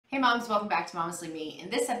Hey moms, welcome back to Momestly Me. In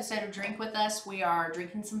this episode of Drink With Us, we are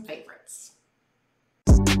drinking some favorites.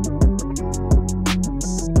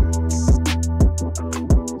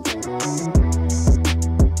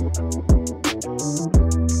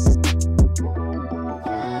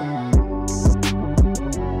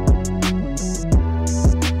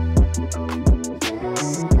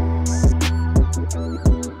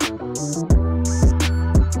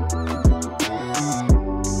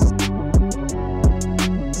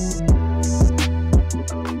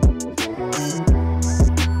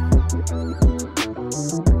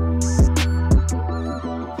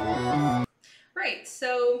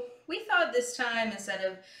 So we thought this time, instead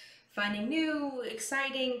of finding new,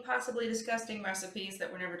 exciting, possibly disgusting recipes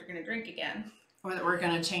that we're never going to drink again, or that we're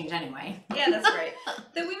going to change anyway. Yeah, that's right.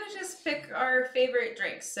 That we would just pick our favorite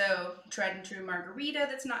drinks. So tried and true margarita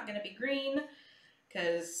that's not going to be green,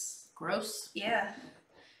 because gross. Yeah.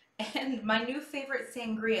 And my new favorite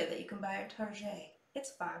sangria that you can buy at Target.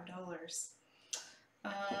 It's $5.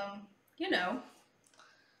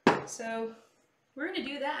 So we're going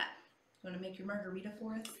to do that. Want to make your margarita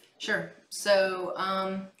for us? Sure. So,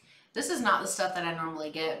 this is not the stuff that I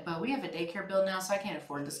normally get, but we have a daycare bill now, so I can't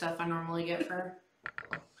afford the stuff I normally get for her.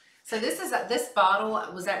 So this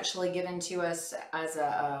bottle was actually given to us as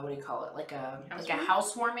a, what do you call it? Like a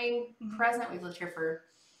housewarming present. We've lived here for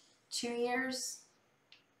 2 years.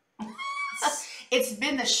 It's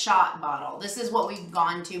been the shot bottle. This is what we've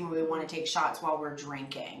gone to when we want to take shots while we're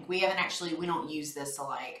drinking. We don't use this to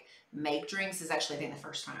like make drinks. This is actually, I think, the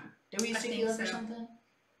first time. Did we use tequila or something?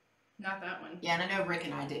 Not that one. Yeah, and I know Rick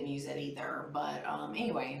and I didn't use it either. But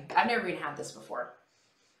anyway, I've never even had this before.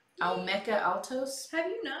 Olmeca Altos. Have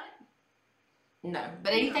you not? No,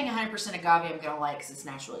 but anything 100% agave I'm going to like because it's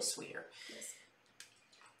naturally sweeter. Yes.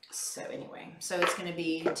 So anyway, so it's going to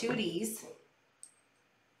be 2 of these.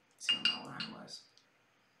 I don't know what I was.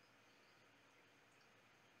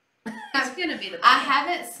 It's gonna be the. I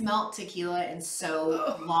haven't smelt tequila in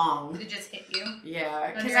so long. Did it just hit you?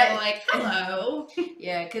 Yeah, because I'm like, hello.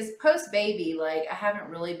 Yeah, because post baby, like I haven't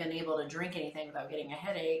really been able to drink anything without getting a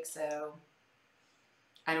headache, so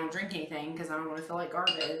I don't drink anything because I don't want to feel like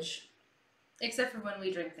garbage. Except for when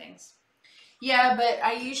we drink things. Yeah, but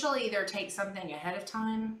I usually either take something ahead of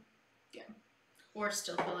time. Yeah. Or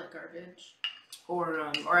still feel like garbage.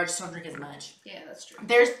 Or I just don't drink as much. Yeah, that's true.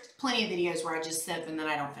 There's plenty of videos where I just sip and then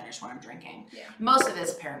I don't finish what I'm drinking. Yeah. Most of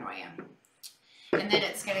it's paranoia. And then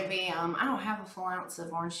it's going to be, I don't have a full ounce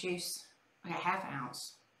of orange juice. I got half an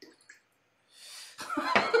ounce.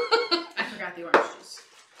 I forgot the orange juice.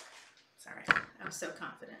 Sorry. I was so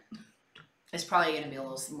confident. It's probably going to be a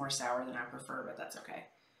little more sour than I prefer, but that's okay.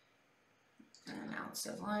 And an ounce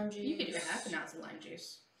of lime juice. You could do half an ounce of lime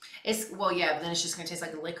juice. Well, yeah, but then it's just going to taste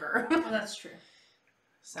like a liquor. Oh, that's true.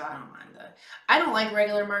 So I don't mind that. I don't like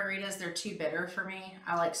regular margaritas. They're too bitter for me.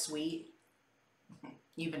 I like sweet.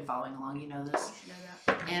 You've been following along. You know this. You know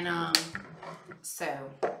that. And so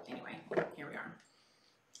anyway, here we are.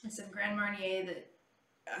 It's some Grand Marnier that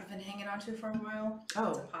I've been hanging on to for a while. Oh.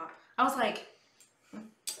 It's a pop. I was like,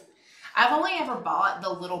 I've only ever bought the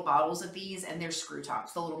little bottles of these, and they're screw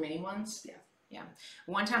tops, the little mini ones. Yeah. Yeah.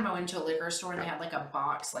 One time I went to a liquor store and they had like a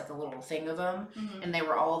box, like a little thing of them, and they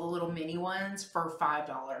were all the little mini ones for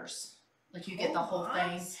 $5. Like you get the whole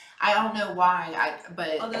thing. I don't know why,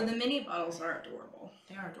 but although the mini bottles are adorable.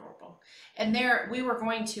 They are adorable. And we were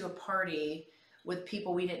going to a party with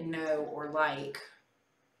people we didn't know or like.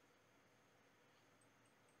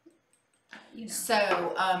 You know.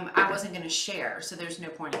 So I wasn't going to share, so there's no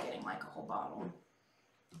point in getting like a whole bottle.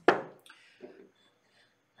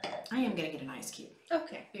 I am going to get an ice cube.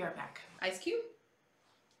 Okay. Be right back. Ice cube?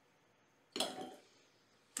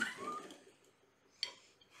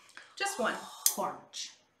 Just one.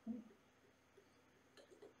 Orange.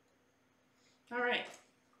 All right.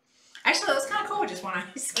 Actually, that was kind of cool. Just one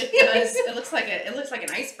ice cube. It looks like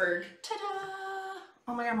an iceberg. Ta-da!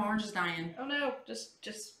 Oh my god, my orange is dying. Oh no, just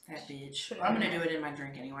that bitch. Well, I'm going to do it in my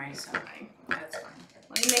drink anyway, so fine. That's fine.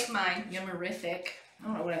 Let me make mine. Yummerific. I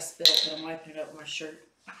don't know what I spilled, but I'm wiping it up with my shirt.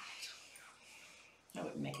 That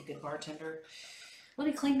would make a good bartender. Let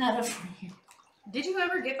me clean that up for you. Did you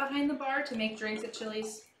ever get behind the bar to make drinks at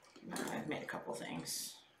Chili's? I've made a couple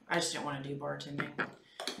things. I just didn't want to do bartending.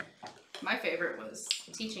 My favorite was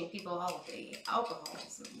teaching people all of the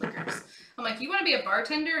alcohols and liquors. I'm like, you want to be a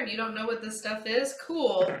bartender and you don't know what this stuff is?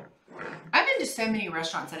 Cool. I've been to so many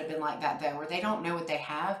restaurants that have been like that, though, where they don't know what they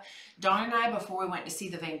have. Dawn and I, before we went to see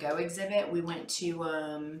the Van Gogh exhibit, we went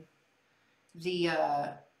to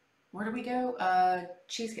where did we go?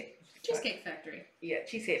 Cheesecake Factory. Yeah,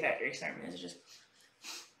 Cheesecake Factory. Sorry, it's just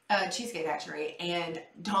Cheesecake Factory, and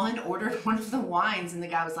Dawn ordered one of the wines, and the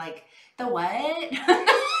guy was like, "The what?"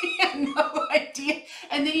 He had no idea.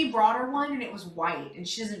 And then he brought her one, and it was white, and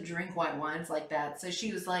she doesn't drink white wines like that. So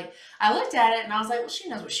she was like, I looked at it, and I was like, well, she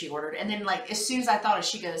knows what she ordered. And then, like, as soon as I thought it,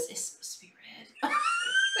 she goes, "It's supposed to be red."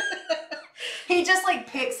 He just like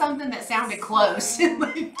picked something that sounded close and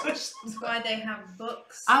like pushed. That's why they have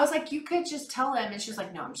books. I was like, you could just tell him, and she was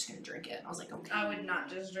like, no, I'm just gonna drink it. And I was like, okay. I would not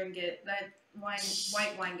just drink it. That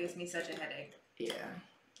white wine gives me such a headache. Yeah.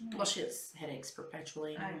 Well, she has headaches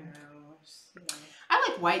perpetually. I know. I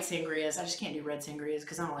like white sangrias. I just can't do red sangrias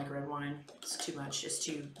because I don't like red wine. It's too much. It's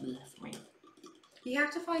too bleh for me. You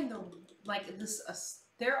have to find the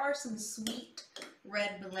there are some sweet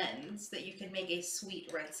red blends that you can make a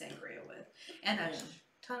sweet red sangria with, and a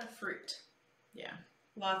ton of fruit. Yeah.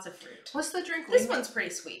 Lots of fruit. What's the drink? This one's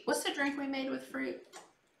pretty sweet. What's the drink we made with fruit?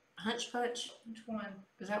 Hunch punch? Which one?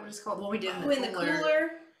 Is that what it's called? Well, we did in the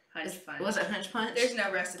cooler. Hunch punch. Was it hunch punch? There's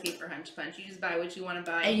no recipe for hunch punch. You just buy what you want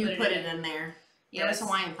to buy. And you put it in there. Yeah, it was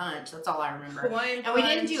Hawaiian punch. That's all I remember. Hawaiian and we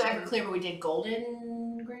didn't do Everclear, but we did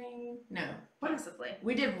golden green. No. Possibly.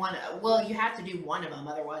 We did one. Well, you have to do one of them,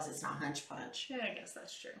 otherwise it's not hunch punch. Yeah, I guess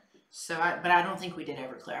that's true. So, but I don't think we did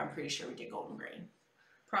Everclear. I'm pretty sure we did golden green.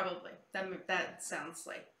 Probably. That sounds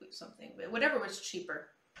like something, but whatever was cheaper.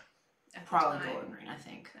 Probably golden green. I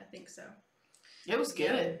think so. It was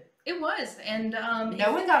good. It was, and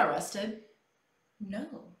no one got arrested. No.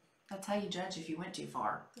 That's how you judge if you went too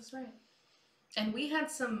far. That's right. And we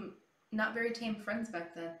had some not very tame friends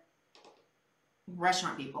back then.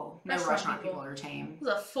 Restaurant people. No restaurant people are tame. It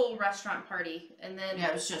was a full restaurant party, and then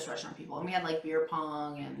it was just restaurant people, and we had like beer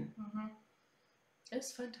pong and. It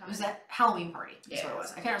was a fun time. It was that Halloween party. That's what it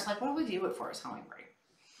was. I kind of was like, what do we do it for? It's Halloween party.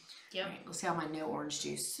 Yep. Right, let's see how my no orange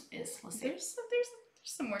juice is. Let's see. There's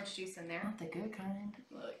some orange juice in there. Not the good kind.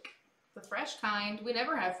 Look, the fresh kind. We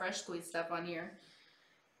never have fresh squeezed stuff on here.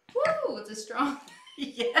 Woo! It's a strong.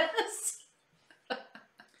 Yes.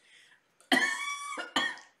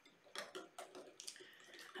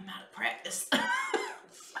 I'm out of practice.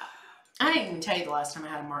 I didn't even tell you the last time I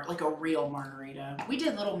had a real margarita. We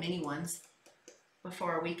did little mini ones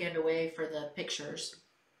before our weekend away for the pictures.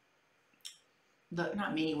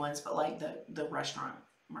 Not mini ones, but like the restaurant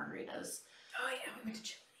margaritas. Oh yeah, we went to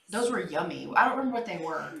Chili's. Those were yummy. I don't remember what they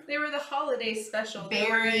were. They were the holiday special.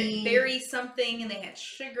 Berry something, and they had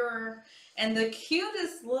sugar and the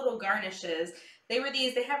cutest little garnishes. They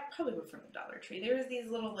probably were from the Dollar Tree. There was these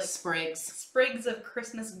little like sprigs of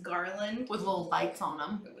Christmas garland with little lights on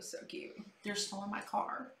them. It was so cute. They're still in my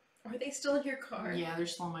car. Are they still in your car? Yeah, they're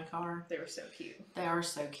still in my car. They were so cute. They are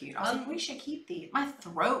so cute. I was like, we should keep these. My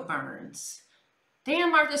throat burns.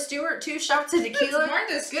 Damn, Martha Stewart, 2 shots of tequila.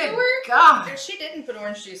 Martha Stewart? Good God. She didn't put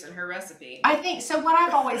orange juice in her recipe. I think, so what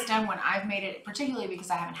I've always done when I've made it, particularly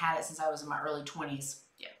because I haven't had it since I was in my early 20s.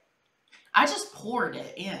 Yeah. I just poured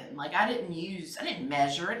it in. Like, I didn't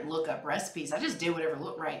measure it and look up recipes. I just did whatever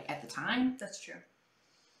looked right at the time. That's true.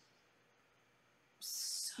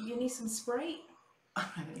 So you need some Sprite? I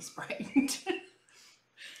don't have any Sprite.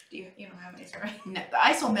 You don't have any Sprite? No, the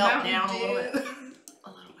ice will melt down a little bit. A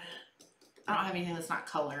little bit. I don't have anything that's not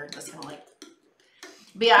colored. That's kind of like.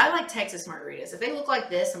 But yeah, I like Texas margaritas. If they look like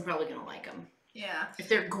this, I'm probably gonna like them. Yeah. If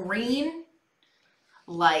they're green,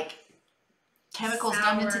 like chemicals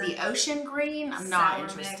dumped into the ocean green, I'm not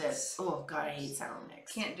interested. Mix. Oh God, I hate sour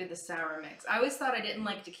mix. Can't do the sour mix. I always thought I didn't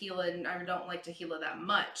like tequila, and I don't like tequila that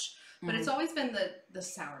much. But it's always been the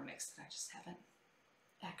sour mix that I just haven't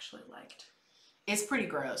actually liked. It's pretty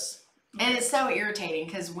gross, and it's so irritating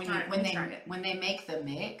because when they make the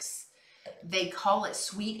mix, they call it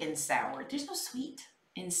sweet and sour. There's no sweet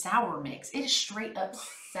and sour mix. It is straight up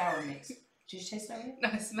sour mix. Did you taste that? No,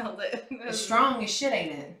 I smelled it. It's strong as shit,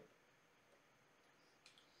 ain't it?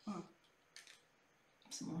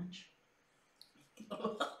 Some orange.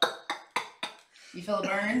 You feel a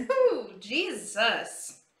burn? Ooh,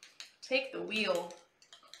 Jesus! Take the wheel.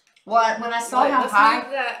 Well, when I saw how high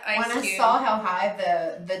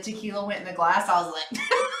the tequila went in the glass, I was like,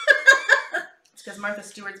 it's because Martha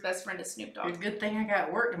Stewart's best friend is Snoop Dogg. Good thing I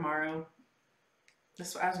got work tomorrow.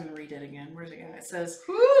 That's what I was going to read it again. Where's it going? It says,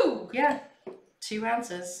 whoo! Yeah, 2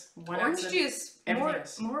 ounces. 1 ounce orange juice.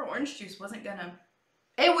 More orange juice wasn't gonna.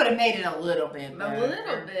 It would have made it a little bit better. A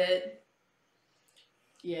little bit.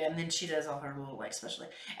 Yeah, and then she does all her little like special.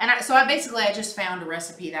 And I just found a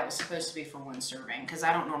recipe that was supposed to be for 1 serving because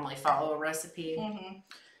I don't normally follow a recipe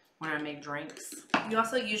when I make drinks. You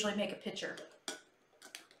also usually make a pitcher.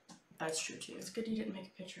 That's true too. It's good you didn't make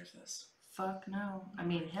a pitcher of this. Fuck no. I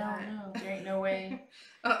mean, hell no. There ain't no way.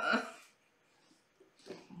 Go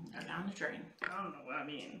down the drain. I don't know what I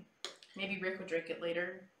mean. Maybe Rick will drink it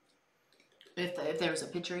later. If there was a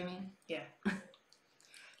picture, you mean? Yeah.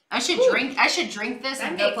 I should drink this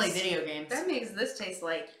and go play video games. That makes this taste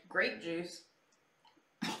like grape juice.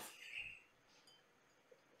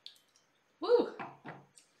 Woo!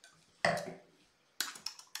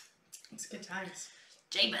 It's good times.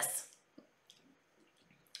 Jabus.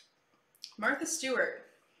 Martha Stewart.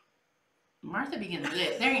 Martha begins with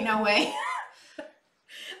it. There ain't no way.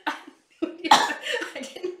 I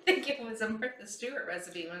didn't think it was a Martha Stewart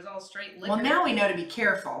recipe. It was all straight liquor. Well, now we know to be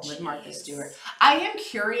careful with Martha Stewart. I am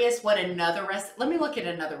curious what another recipe. Let me look at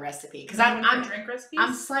another recipe because I'm drink recipes.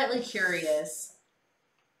 I'm slightly curious.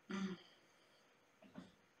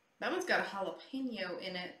 That one's got a jalapeno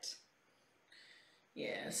in it.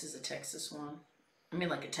 Yeah, this is a Texas one. I mean,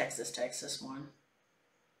 like a Texas one.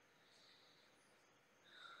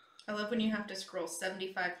 I love when you have to scroll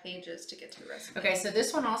 75 pages to get to a recipe. Okay, so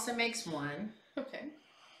this one also makes one. Okay.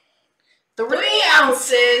 3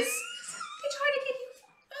 ounces. They try to give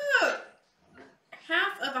you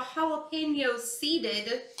half of a jalapeno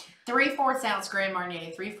seeded. 3/4 ounce Grand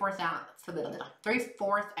Marnier,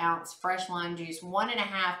 3/4 ounce fresh lime juice,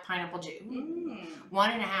 1.5 pineapple juice,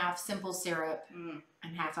 1.5 simple syrup, and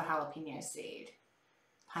half a jalapeno seed.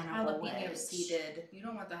 Jalapeno seeded. You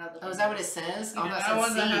don't want the jalapeno. Oh, is that what it says? Oh, I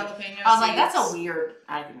want the jalapeno. I was like, that's a weird.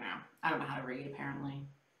 I don't know. I don't know how to read. Apparently,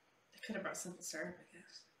 they could have brought simple syrup, I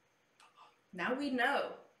guess. Now we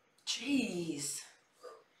know. Jeez.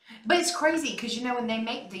 But it's crazy because, you know, when they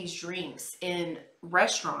make these drinks in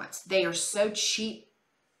restaurants, they are so cheap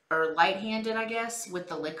or light-handed, I guess, with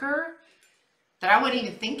the liquor that I wasn't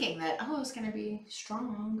even thinking that, oh, it's going to be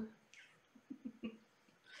strong.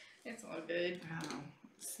 It's all good. Oh,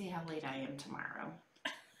 see how late I am tomorrow.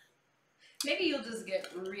 Maybe you'll just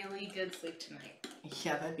get really good sleep tonight.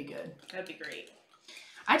 Yeah, that'd be good. That'd be great.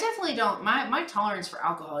 I definitely don't. My tolerance for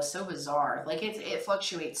alcohol is so bizarre. Like it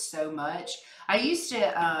fluctuates so much. I used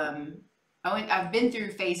to. I've been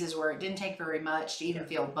through phases where it didn't take very much to even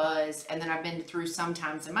feel buzzed, and then I've been through some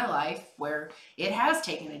times in my life where it has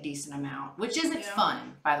taken a decent amount, which isn't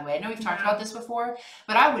fun, by the way. I know we've talked about this before,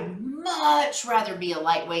 but I would much rather be a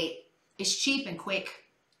lightweight. It's cheap and quick,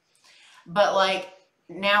 but like.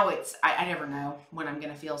 Now I never know when I'm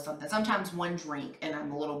gonna feel something. Sometimes one drink and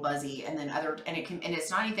I'm a little buzzy, and then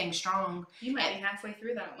it's not anything strong. You might be halfway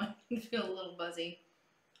through that one and feel a little buzzy.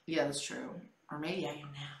 Yeah, that's true. Or maybe I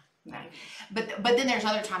am now. No. But then there's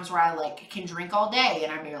other times where I like can drink all day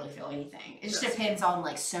and I barely feel anything. It just depends on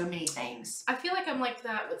like so many things. I feel like I'm like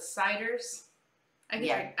that with ciders.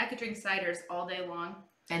 I could drink ciders all day long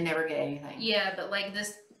and never get anything. Yeah, but like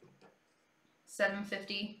this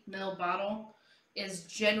 750 ml bottle is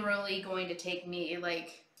generally going to take me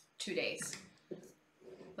like 2 days.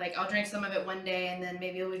 Like I'll drink some of it one day and then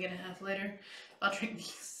maybe a week and a half later I'll drink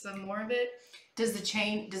some more of it. Does the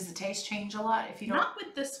taste change a lot if you don't? Not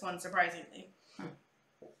with this one, surprisingly.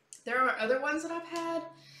 There are other ones that I've had.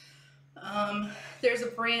 There's a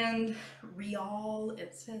brand, Real.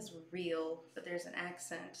 It says Real, but there's an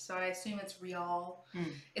accent, so I assume it's Real.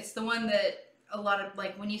 It's the one that a lot of,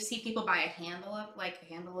 like, when you see people buy a handle of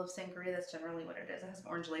sangria, that's generally what it is. It has an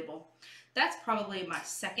orange label. That's probably my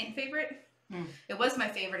second favorite. It was my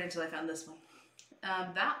favorite until I found this one.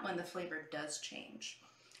 That one, the flavor does change.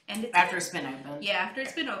 And it's after it's been opened. Yeah, after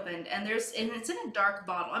it's been opened. And it's in a dark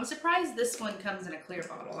bottle. I'm surprised this one comes in a clear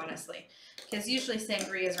bottle, honestly. Because usually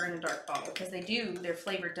sangrias are in a dark bottle. Because their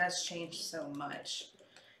flavor does change so much.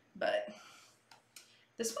 But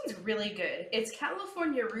this one's really good. It's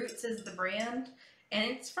California Roots is the brand,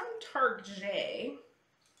 and it's from Target.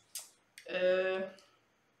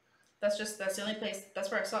 That's the only place.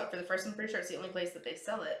 That's where I saw it for the first. I'm pretty sure it's the only place that they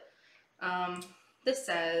sell it. This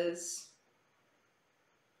says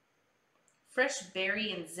fresh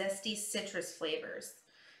berry and zesty citrus flavors,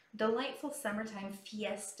 delightful summertime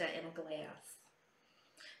fiesta in a glass.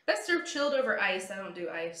 Best served chilled over ice. I don't do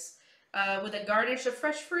ice. With a garnish of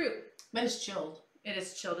fresh fruit. But it's chilled. It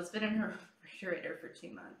is chilled. It's been in her refrigerator for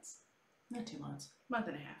 2 months. Not 2 months. Month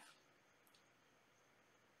and a half.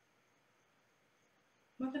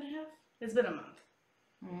 Month and a half? It's been a month.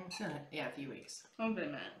 Yeah, a few weeks. It's been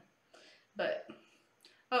a minute. But,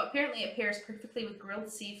 apparently it pairs perfectly with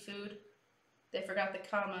grilled seafood. They forgot the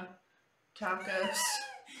comma. Tacos.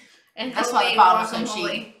 And that's why the bottle's so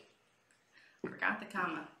cheap. Forgot the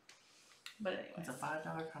comma. But anyway. It's a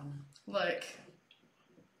 $5 comma. Look.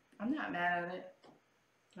 I'm not mad at it.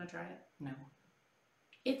 Want to try it? No.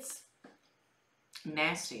 It's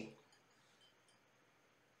nasty.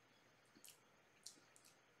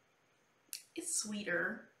 It's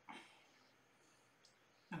sweeter.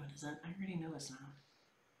 No, it isn't. I already know it's not.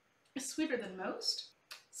 It's sweeter than most.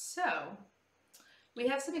 So, we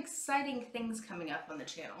have some exciting things coming up on the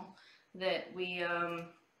channel that we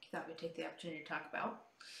thought we'd take the opportunity to talk about.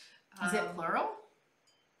 Is it plural?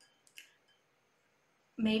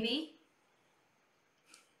 Maybe.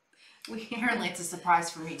 Apparently it's a surprise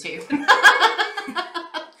for me too.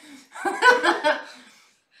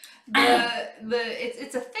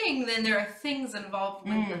 It's a thing, then there are things involved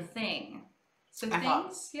with the thing. So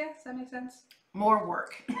things, yeah, does that make sense? More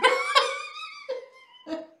work.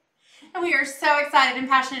 And we are so excited and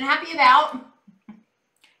passionate and happy about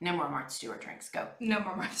no more Martha Stewart drinks. Go. No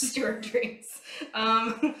more Martha Stewart drinks.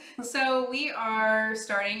 So we are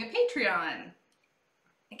starting a Patreon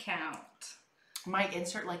account. Mike,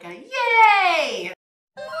 insert like a yay!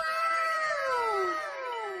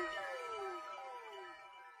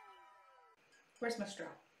 Where's my straw?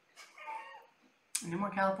 No more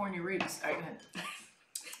California roots. All right, go ahead.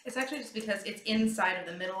 It's actually just because it's inside of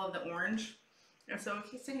the middle of the orange. And so,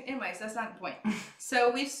 anyways, that's not the point.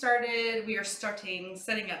 So we are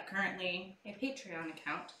setting up currently a Patreon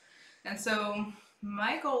account. And so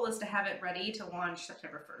my goal is to have it ready to launch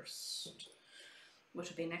September 1st, which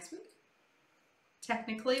will be next week.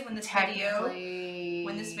 Technically, when this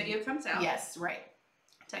video comes out. Yes, right.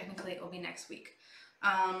 Technically, it will be next week,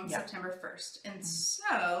 September 1st. And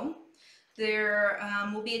so there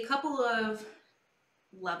will be a couple of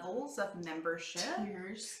levels of membership.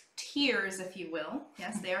 Tiers, if you will.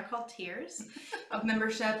 Yes, they are called tiers of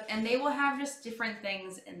membership, and they will have just different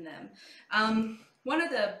things in them. One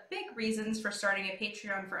of the big reasons for starting a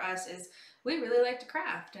Patreon for us is we really like to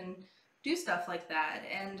craft and do stuff like that,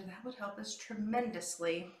 and that would help us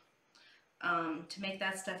tremendously to make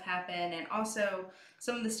that stuff happen. And also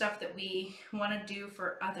some of the stuff that we want to do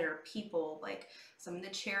for other people, like some of the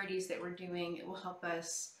charities that we're doing, it will help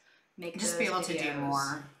us make just be able to do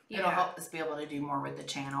more. Yeah. It'll help us be able to do more with the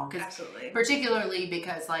channel. Absolutely. Particularly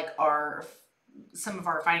because like some of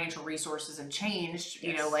our financial resources have changed. Yes.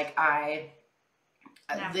 You know, like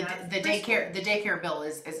the daycare bill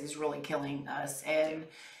is really killing us, and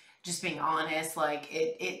just being honest, like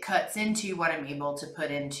it cuts into what I'm able to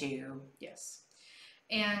put into. Yes.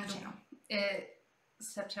 And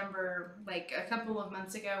September, like a couple of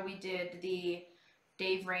months ago, we did the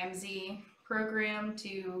Dave Ramsey program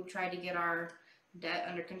to try to get our debt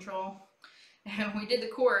under control, and we did the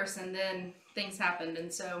course, and then things happened,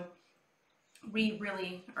 and so we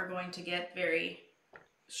really are going to get very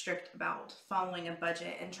strict about following a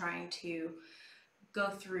budget and trying to go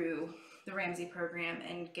through the Ramsey program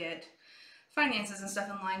and get finances and stuff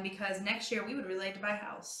in line, because next year we would really like to buy a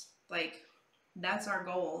house. Like, that's our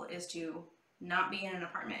goal, is to not be in an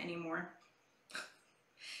apartment anymore.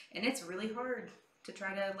 And it's really hard to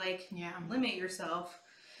try to limit yourself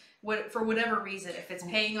for whatever reason, if it's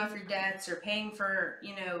paying off your debts or paying for,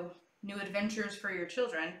 new adventures for your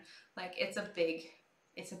children. Like, it's a big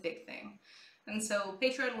thing. And so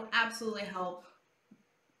Patreon will absolutely help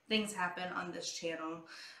things happen on this channel.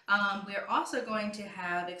 We are also going to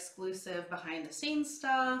have exclusive behind the scenes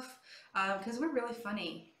stuff, because we're really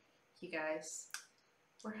funny, you guys.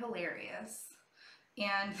 We're hilarious.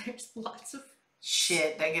 And there's lots of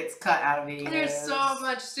shit that gets cut out of videos. There's so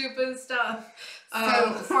much stupid stuff.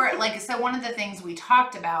 So one of the things we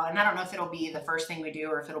talked about, and I don't know if it'll be the first thing we do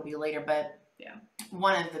or if it'll be later, but yeah,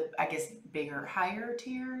 one of the, I guess, higher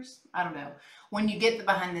tiers, I don't know. When you get the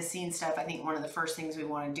behind the scenes stuff, I think one of the first things we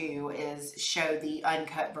want to do is show the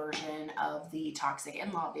uncut version of the toxic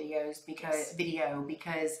in-law videos, because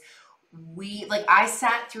I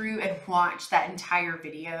sat through and watched that entire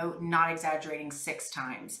video, not exaggerating, 6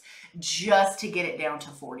 times, just to get it down to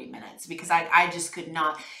 40 minutes, because I just could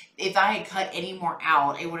not. If I had cut any more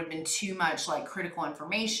out, it would have been too much like critical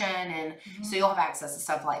information, and so you'll have access to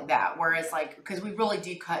stuff like that. Whereas because we really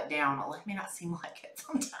do cut down, it may not seem like it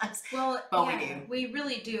sometimes. Well, but yeah, we do. We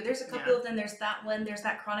really do. There's a couple of them. There's that one. There's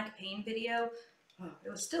that chronic pain video. Oh,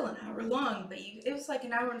 it was still an hour long, but it was like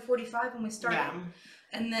an hour and 45 when we started. Yeah.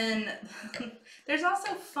 And then there's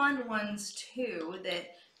also fun ones too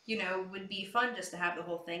that, would be fun just to have the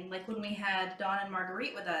whole thing. Like when we had Dawn and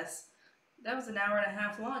Marguerite with us, that was an hour and a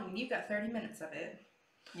half long, and you got 30 minutes of it.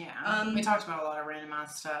 Yeah. We talked about a lot of randomized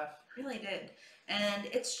stuff. Really did. And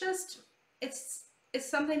it's just, it's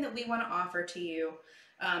something that we want to offer to you,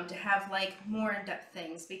 to have more in-depth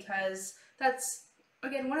things, because that's,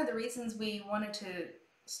 again, one of the reasons we wanted to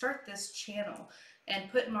start this channel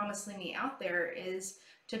and put Momestly out there, is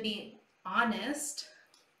to be honest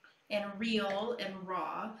and real and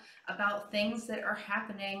raw about things that are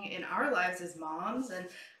happening in our lives as moms, and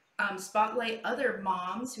spotlight other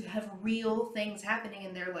moms who have real things happening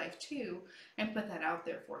in their life too, and put that out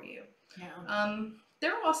there for you. Yeah.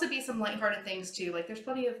 There will also be some lighthearted things too. Like there's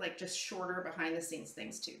plenty of like just shorter behind the scenes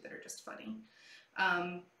things too that are just funny.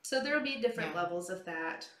 So there will be different levels of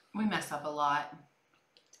that. We mess up a lot.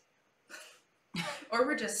 Or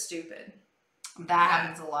we're just stupid. That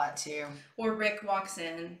happens a lot too. Or Rick walks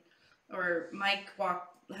in, or Mike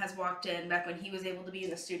has walked in back when he was able to be in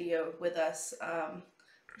the studio with us.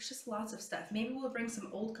 There's just lots of stuff. Maybe we'll bring some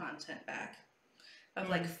old content back of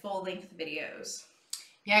like full-length videos.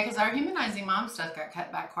 Yeah, because our humanizing mom stuff got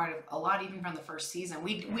cut back quite a lot, even from the first season.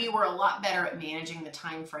 We were a lot better at managing the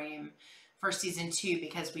time frame for season 2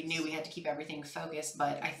 because we knew we had to keep everything focused.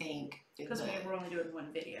 But I think because we were only doing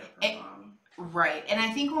one video per mom. Right, and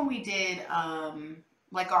I think when we did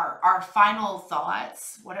like our final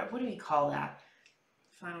thoughts, what do we call that?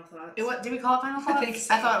 Final thoughts. Did we call it final thoughts? I think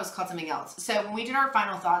so. I thought it was called something else. So when we did our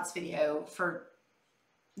final thoughts video for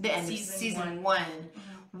the end of season 1,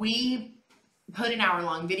 we put an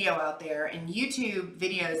hour-long video out there, and YouTube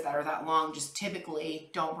videos that are that long just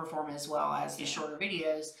typically don't perform as well as the shorter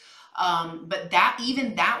videos. But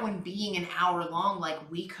even that one being an hour long, like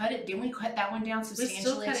we cut it. Didn't we cut that one down substantially? We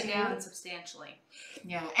still cut it down substantially.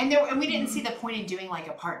 Yeah, and we didn't see the point in doing like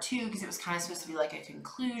a part 2 because it was kind of supposed to be like a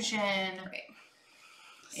conclusion. Okay.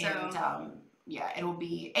 So and yeah, it'll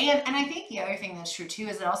be, and I think the other thing that's true too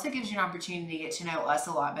is it also gives you an opportunity to get to know us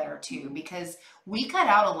a lot better too, because we cut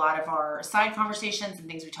out a lot of our side conversations and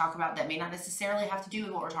things we talk about that may not necessarily have to do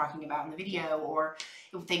with what we're talking about in the video, or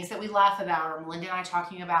things that we laugh about, or Melinda and I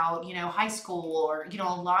talking about, you know, high school, or, you know,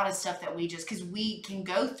 a lot of stuff that we just, because we can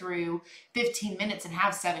go through 15 minutes and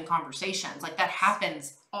have 7 conversations. Like that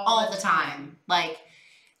happens all the time. Like,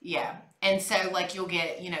 yeah. And so like you'll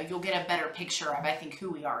get a better picture of, I think,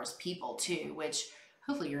 who we are as people too, which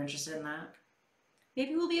hopefully you're interested in that.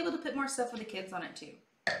 Maybe we'll be able to put more stuff with the kids on it too.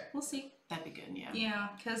 We'll see. That'd be good, yeah. Yeah,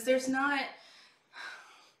 because there's not,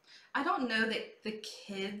 I don't know that the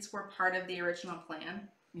kids were part of the original plan.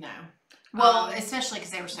 No. Well, especially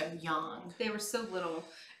because they were so young. They were so little.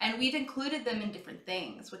 And we've included them in different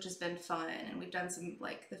things, which has been fun. And we've done some,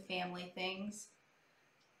 like, the family things.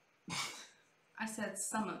 I said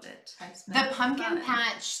some of it. The pumpkin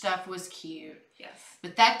patch stuff was cute. Yes.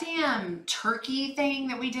 But that damn turkey thing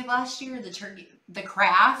that we did last year, the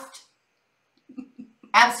craft,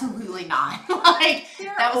 absolutely not. Like,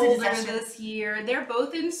 they're that was older a disaster. this year. They're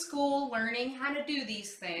both in school learning how to do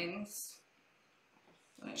these things.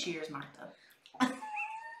 Cheers, Martha.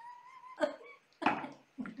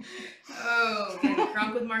 Oh, and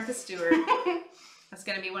Crunk with Martha Stewart. That's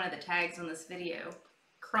going to be one of the tags on this video.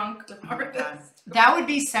 Crunk with Martha. That would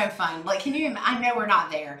be so fun. Like, I know we're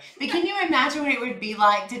not there, but can you imagine what it would be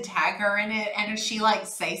like to tag her in it, and if she like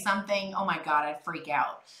say something, oh my God, I'd freak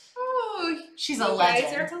out. Oh, she's a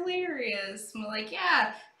legend. You guys are hilarious. We're like,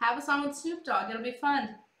 yeah, have us on with Snoop Dogg. It'll be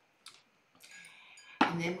fun.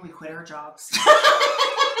 And then we quit our jobs.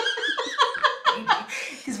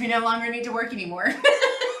 Because we no longer need to work anymore.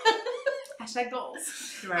 Hashtag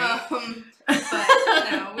goals. Right.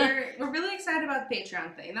 But no, we're really excited about the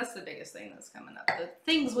Patreon thing. That's the biggest thing that's coming up. The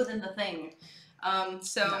things within the thing.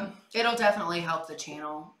 So it'll definitely help the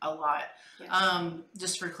channel a lot. Yes.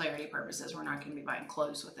 Just for clarity purposes, we're not going to be buying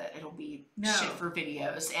clothes with it. It'll be shit for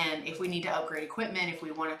videos. And if we need to upgrade equipment, if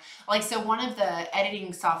we want to, like, so one of the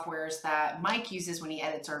editing softwares that Mike uses when he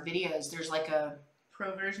edits our videos, there's like a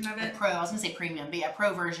pro version of it. I was gonna say premium, but yeah,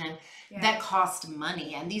 pro version that cost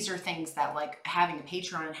money. And these are things that, like, having a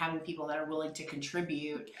Patreon and having people that are willing to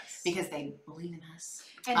contribute because they believe in us.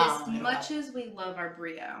 And as much as we love our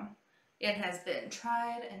Brio, it has been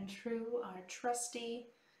tried and true. Our trusty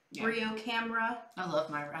Brio camera. I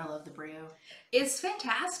love the Brio. It's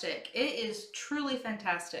fantastic. It is truly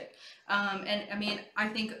fantastic. And I mean, I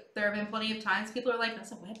think there have been plenty of times people are like,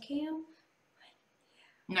 "That's a webcam."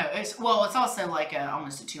 No, it's also like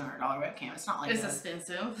almost a $200 webcam. It's not like it's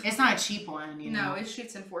expensive. It's not a cheap one, you know. No, it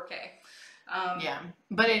shoots in 4K. Yeah,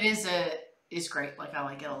 but it's great. Like, I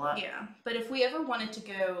like it a lot. Yeah, but if we ever wanted to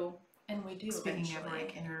go, and we do. Speaking eventually, of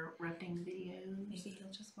like interrupting videos, maybe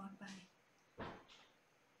he'll just walk by.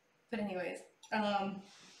 But anyways,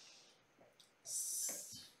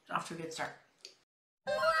 off to a good start.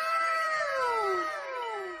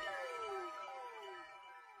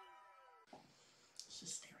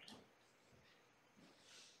 Just stare at him.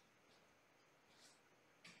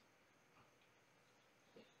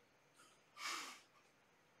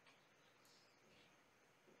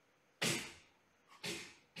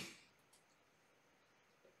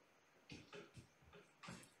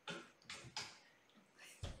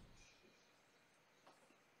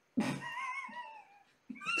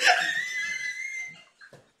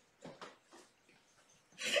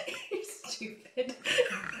 You're stupid.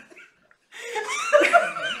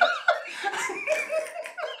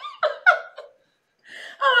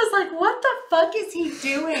 is he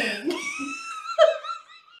doing?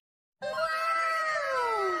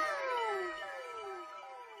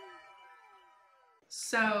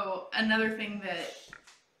 So another thing that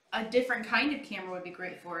a different kind of camera would be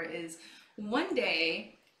great for is one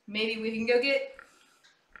day maybe we can go get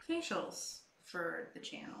facials for the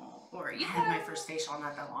channel. Or I had my first facial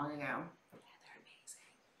not that long ago. Yeah, they're amazing.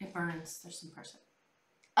 It burns. There's some person.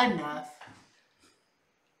 Enough.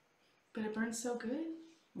 But it burns so good.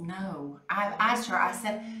 No. I asked her, I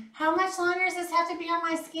said, how much longer does this have to be on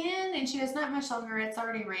my skin? And she goes, not much longer. It's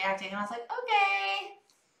already reacting. And I was like, okay.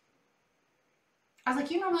 I was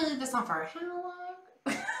like, you normally leave this on for how long?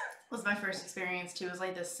 Was my first experience too. It was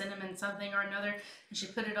like this cinnamon something or another. And she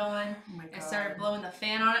put it on and started blowing the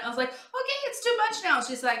fan on it. I was like, okay, it's too much now.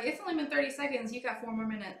 She's like, it's only been 30 seconds. You got 4 more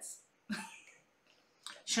minutes.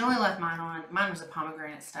 She only left mine on. Mine was a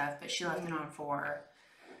pomegranate stuff, but she left it on for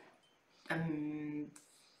 3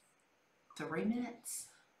 minutes.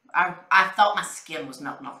 I thought my skin was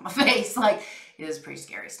melting off my face. Like, it was pretty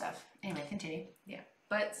scary stuff. Anyway, continue. Yeah.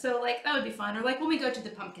 But so like that would be fun. Or like when we go to the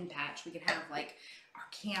pumpkin patch, we could have like our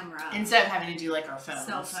camera. Instead of having to do like our phones.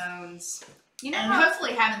 Cell phones. You know, and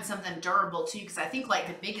hopefully having something durable too, because I think like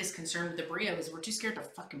the biggest concern with the Brio is we're too scared to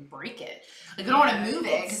fucking break it. Like we don't want to move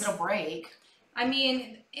it because it'll break. I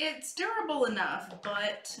mean, it's durable enough,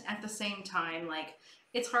 but at the same time, like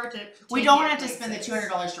it's hard to. We don't have to spend the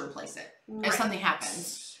 $200 to replace it if something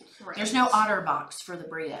happens. Right. There's no OtterBox for the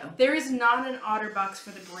Brio. There is not an OtterBox for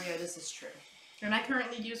the Brio. This is true. And I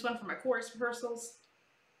currently use one for my chorus rehearsals.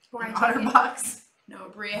 An OtterBox. No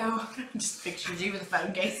Brio. Just pictured you with a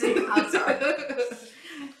phone casing. I'm sorry.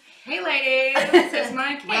 Hey ladies, this is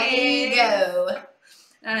my case. There you go.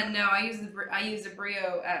 No, I use the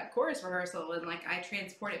Brio at chorus rehearsal, and like I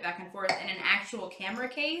transport it back and forth in an actual camera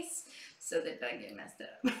case so that it doesn't get messed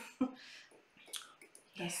up.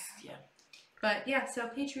 Yes. Yeah. But yeah, so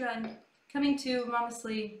Patreon coming to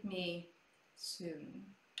Momestly me soon.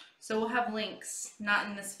 So we'll have links, not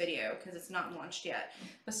in this video because it's not launched yet,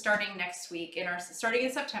 but starting next week, starting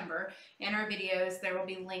in September, in our videos there will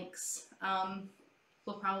be links.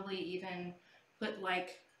 We'll probably even put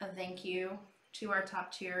like a thank you to our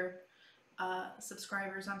top tier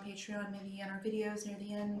subscribers on Patreon, maybe in our videos near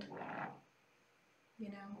the end. You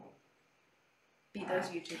know, be those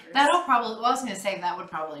YouTubers. That'll probably, well, I was going to say that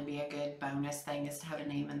would probably be a good bonus thing is to have a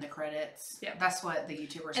name in the credits. Yeah. That's what the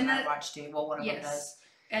YouTubers that I watch do. Well, one of them does.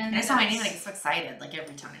 And it's not my name, like, it's so excited, like,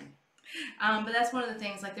 every time. But that's one of the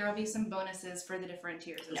things, like, there will be some bonuses for the different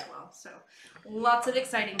tiers as well. So, lots of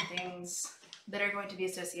exciting things that are going to be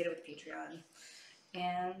associated with Patreon.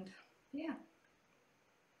 And, yeah.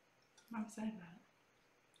 I'm excited about it.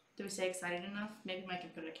 Did we say excited enough? Maybe Mike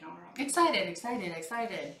can put a counter on it. Excited, excited,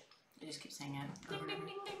 excited. I just keep saying it. Ding, ding,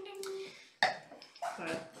 ding, ding, ding.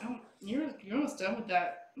 But, oh, you're almost done with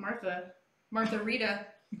that martha-rita.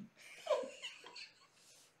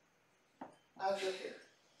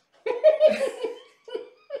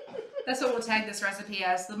 That's what we'll tag this recipe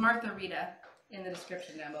as, the martha-rita, in the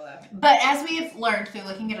description down below. But as we have learned through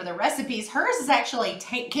looking at other recipes, hers is actually,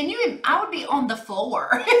 I would be on the floor.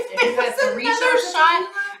 If it was another shot,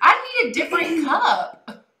 I need a different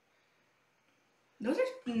cup. Those are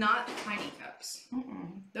not tiny cups.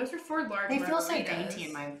 Those are for large They feel so margaritas. dainty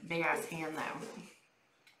in my big ass hand though.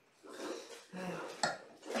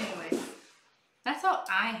 Anyway, that's all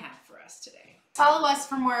I have for us today. Follow us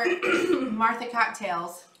for more Martha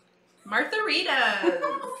cocktails. Martha-ritas!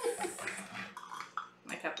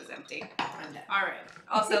 My cup is empty. I'm done. Alright.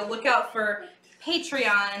 Also, look out for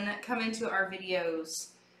Patreon coming to our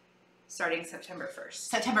videos starting September 1st.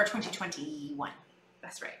 September 2021.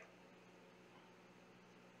 That's right.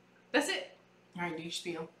 That's it. Alright, do your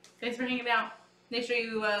spiel. Thanks for hanging out. Make sure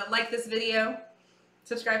you like this video,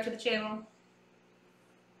 subscribe to the channel.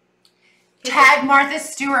 Tag Martha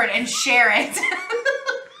Stewart and share it.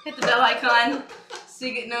 Hit the bell icon so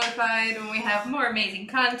you get notified when we have more amazing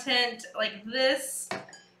content like this.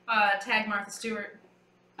 Tag Martha Stewart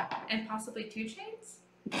and possibly 2 Chainz.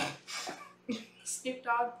 Snoop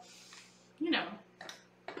Dogg. You know.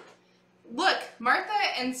 Look, Martha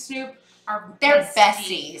and Snoop are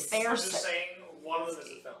besties. They're I'm just saying one of them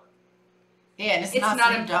is a felon. Yeah, and it's not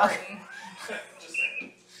Snoop Dogg. Just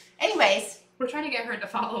saying. Anyways. We're trying to get her to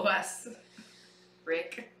follow us.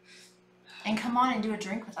 Rick. And come on and do a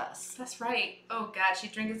drink with us. That's right. Oh God,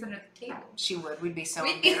 she'd drink us under the table. She would. We'd be so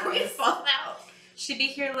We'd embarrassed. fall out. She'd be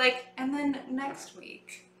here like, and then next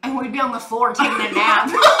week. And we'd be on the floor taking a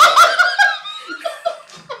nap.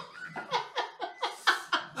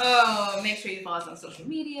 Oh, make sure you follow us on social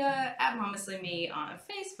media at MomestlyMe on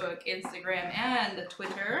Facebook, Instagram, and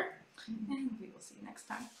Twitter. And we will see you next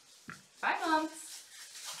time. Bye,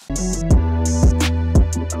 moms.